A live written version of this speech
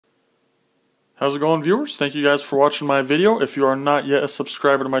How's it going, viewers? Thank you guys for watching my video. If you are not yet a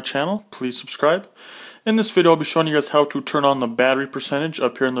subscriber to my channel, please subscribe. In this video, I'll be showing you guys how to turn on the battery percentage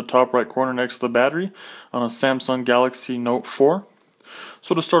up here in the top right corner next to the battery on a Samsung Galaxy Note 4.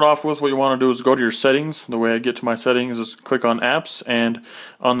 So to start off with, what you want to do is go to your settings. The way I get to my settings is click on apps, and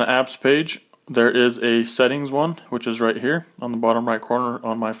on the apps page there is a settings one, which is right here on the bottom right corner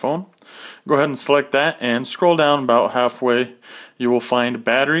on my phone. Go ahead and select that and scroll down about halfway. You will find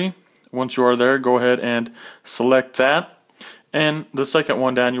battery. Once you are there, go ahead and select that. And the second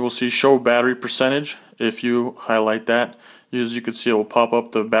one down, you will see show battery percentage. If you highlight that, as you can see, it will pop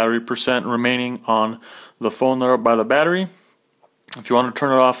up the battery percent remaining on the phone there by the battery. If you want to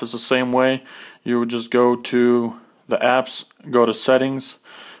turn it off, it's the same way. You would just go to the apps, go to settings.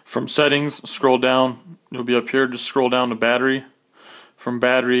 From settings, scroll down. It'll be up here. Just scroll down to battery. From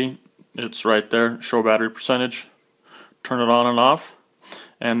battery, it's right there. Show battery percentage. Turn it on and off.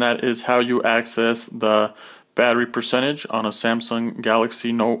 And that is how you access the battery percentage on a Samsung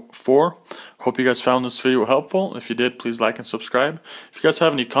Galaxy Note 4. Hope you guys found this video helpful. If you did, please like and subscribe. If you guys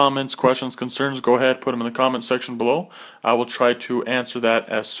have any comments, questions, concerns, go ahead, put them in the comment section below. I will try to answer that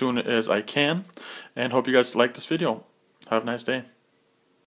as soon as I can. And hope you guys like this video. Have a nice day.